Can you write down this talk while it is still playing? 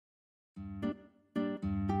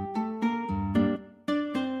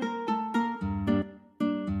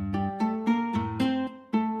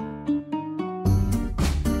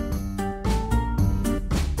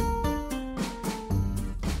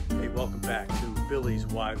Billy's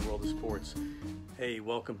Wide World of Sports. Hey,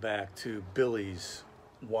 welcome back to Billy's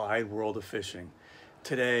Wide World of Fishing.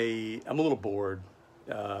 Today, I'm a little bored.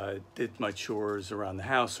 Did my chores around the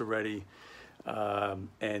house already.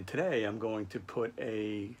 And today I'm going to put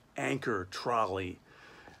a anchor trolley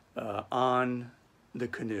on the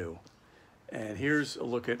canoe. And here's a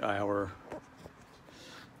look at our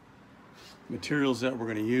materials that we're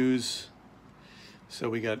going to use. So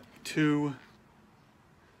we got two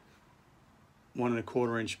 1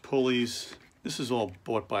 1/4 inch pulleys. This is all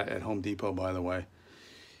bought at Home Depot, by the way.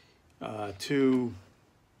 Two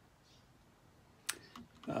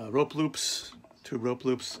rope loops.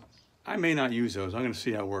 I may not use those. I'm going to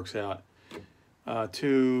see how it works out.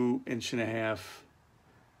 2 1/2 inch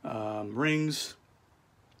rings.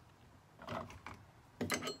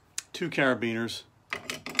 2 carabiners.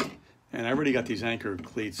 And I already got these anchor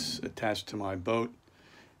cleats attached to my boat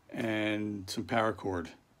and some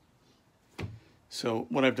paracord. So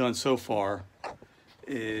what I've done so far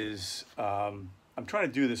is I'm trying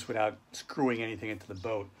to do this without screwing anything into the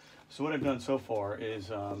boat. So what I've done so far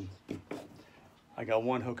is I got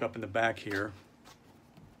one hook up in the back here,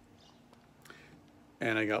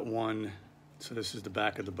 and I got one, so this is the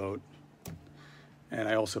back of the boat, and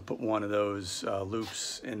I also put one of those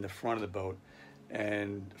loops in the front of the boat.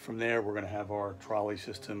 And from there we're going to have our trolley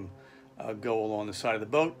system go along the side of the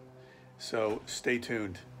boat, so stay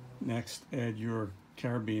tuned. Next, add your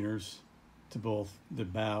carabiners to both the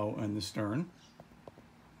bow and the stern.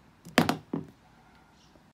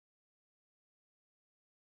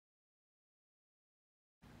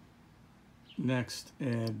 Next,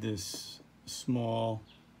 add this small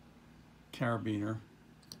carabiner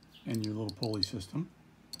and your little pulley system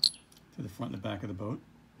to the front and the back of the boat.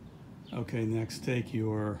 Okay, next take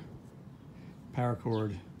your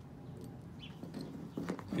paracord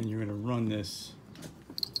and you're going to run this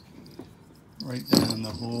right down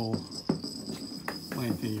the whole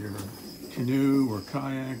length of your canoe or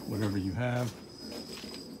kayak, whatever you have,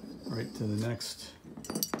 right to the next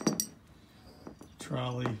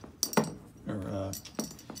trolley, or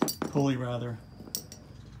pulley rather,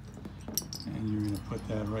 and you're going to put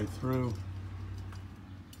that right through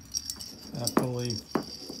that pulley,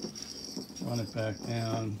 run it back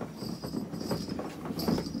down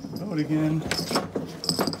the boat again,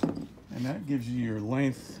 and that gives you your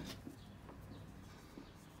length.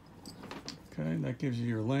 Okay, that gives you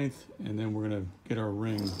your length, and then we're going to get our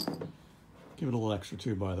ring. Give it a little extra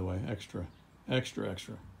too, by the way. Extra.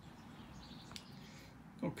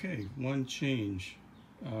 Okay, one change.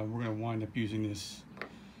 We're going to wind up using this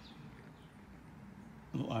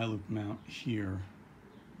little eye loop mount here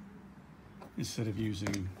instead of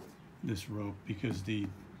using this rope, because the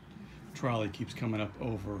trolley keeps coming up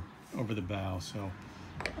over the bow. So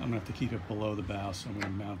I'm going to have to keep it below the bow, so I'm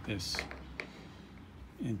going to mount this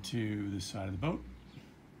into the side of the boat.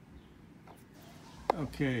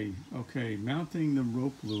 Okay, mounting the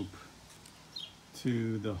rope loop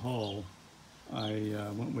to the hull, I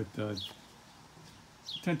went with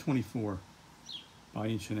 1024 by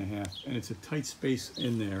 1.5 inches, and it's a tight space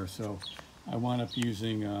in there, so I wound up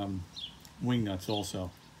using wing nuts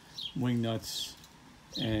also. Wing nuts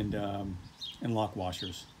and lock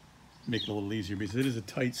washers. Make it a little easier because it is a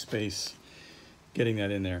tight space getting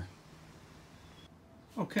that in there.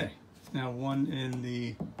 Okay, now one in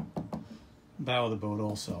the bow of the boat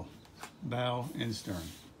also. Bow and stern.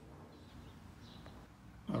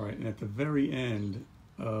 All right, and at the very end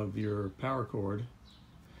of your paracord,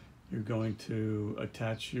 you're going to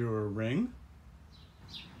attach your ring.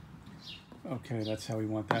 Okay, that's how we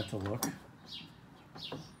want that to look.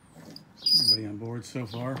 Everybody on board so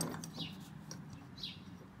far?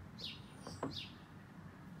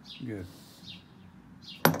 Good.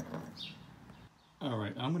 All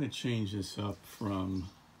right, I'm going to change this up from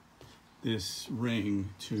this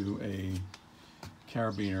ring to a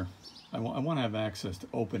carabiner. I want to have access to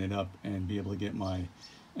open it up and be able to get my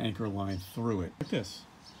anchor line through it, like this.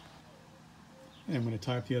 And I'm going to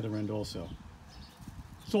tie up the other end also.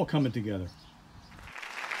 It's all coming together.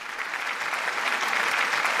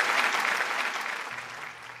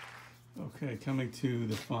 Okay, coming to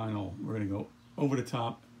the final, we're going to go over the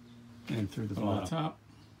top and through the bottom. Top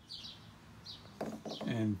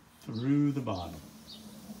and through the bottom.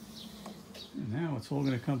 And now it's all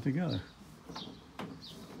going to come together.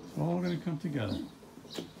 It's all going to come together.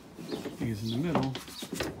 Because in the middle,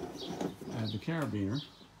 I have the carabiner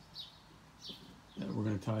that we're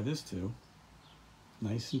going to tie this to,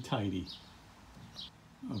 nice and tidy.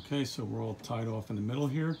 Okay, so we're all tied off in the middle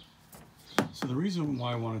here. So the reason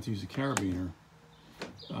why I wanted to use a carabiner,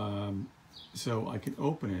 so I could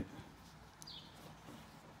open it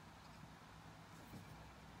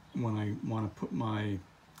when I want to put my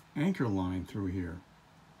anchor line through here.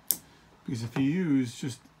 Because if you use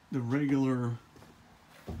just the regular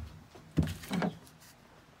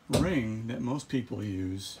ring that most people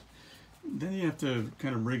use, then you have to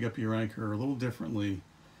kind of rig up your anchor a little differently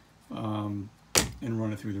and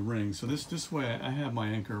run it through the ring. So this way I have my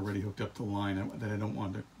anchor already hooked up to the line that I don't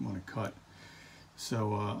want to cut.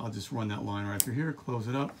 So I'll just run that line right through here, close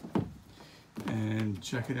it up, and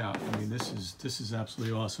check it out. I mean, this is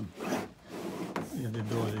absolutely awesome. You have the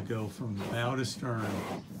ability to go from bow to stern.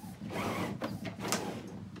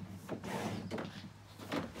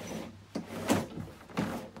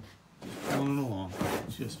 Pulling it along,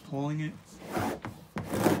 just pulling it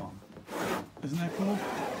along. Isn't that cool?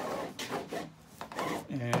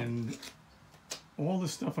 And all the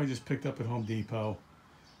stuff I just picked up at Home Depot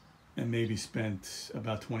and maybe spent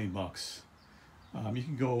about 20 bucks. You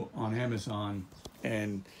can go on Amazon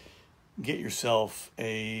and get yourself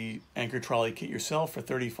a anchor trolley kit yourself for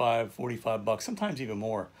 35, 45 bucks, sometimes even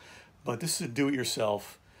more. But this is a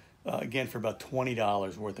do-it-yourself, again, for about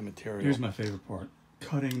 $20 worth of material. Here's my favorite part.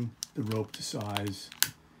 Cutting the rope to size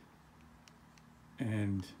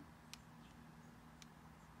and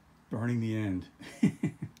burning the end.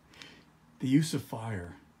 The use of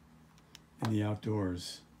fire in the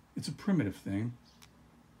outdoors. It's a primitive thing.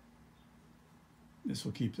 This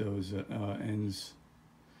will keep those ends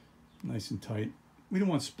nice and tight. We don't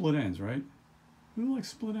want split ends, right? Who likes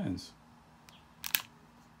split ends?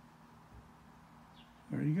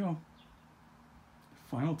 There you go.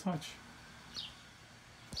 Final touch.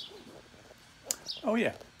 Oh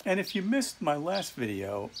yeah, and if you missed my last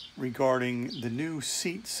video regarding the new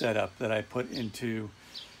seat setup that I put into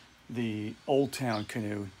the Old Town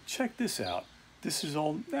Canoe, check this out. This is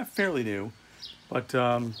all fairly new, but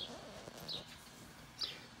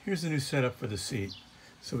here's the new setup for the seat.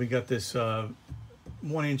 So we got this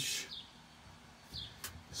 1-inch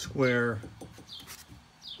square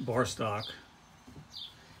bar stock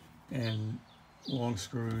and long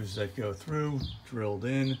screws that go through, drilled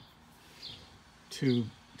in. Two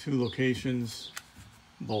locations,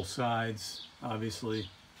 both sides, obviously.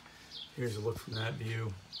 Here's a look from that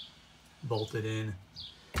view. Bolted in.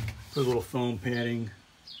 Put a little foam padding,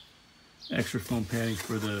 extra foam padding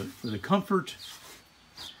for the comfort.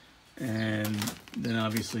 And then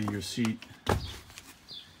obviously your seat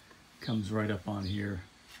comes right up on here.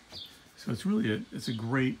 So it's really it's a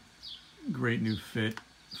great new fit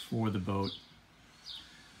for the boat.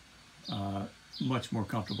 Much more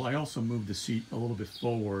comfortable. I also moved the seat a little bit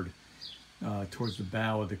forward towards the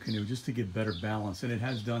bow of the canoe just to get better balance, and it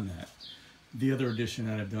has done that. The other addition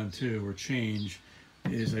that I've done too, or change,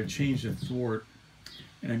 is I've changed the thwart,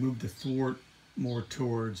 and I moved the thwart more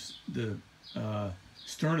towards the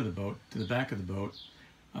stern of the boat, to the back of the boat,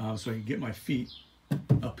 so I can get my feet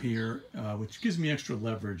up here, which gives me extra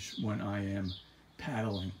leverage when I am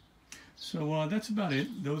paddling. So that's about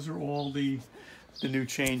it. Those are all the new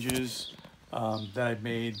changes that I've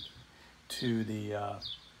made to the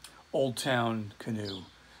Old Town Canoe.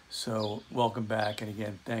 So welcome back, and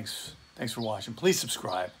again, thanks for watching. Please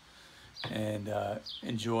subscribe and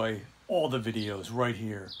enjoy all the videos right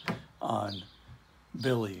here on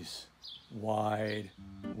Billy's Wide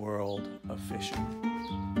World of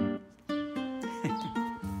Fishing.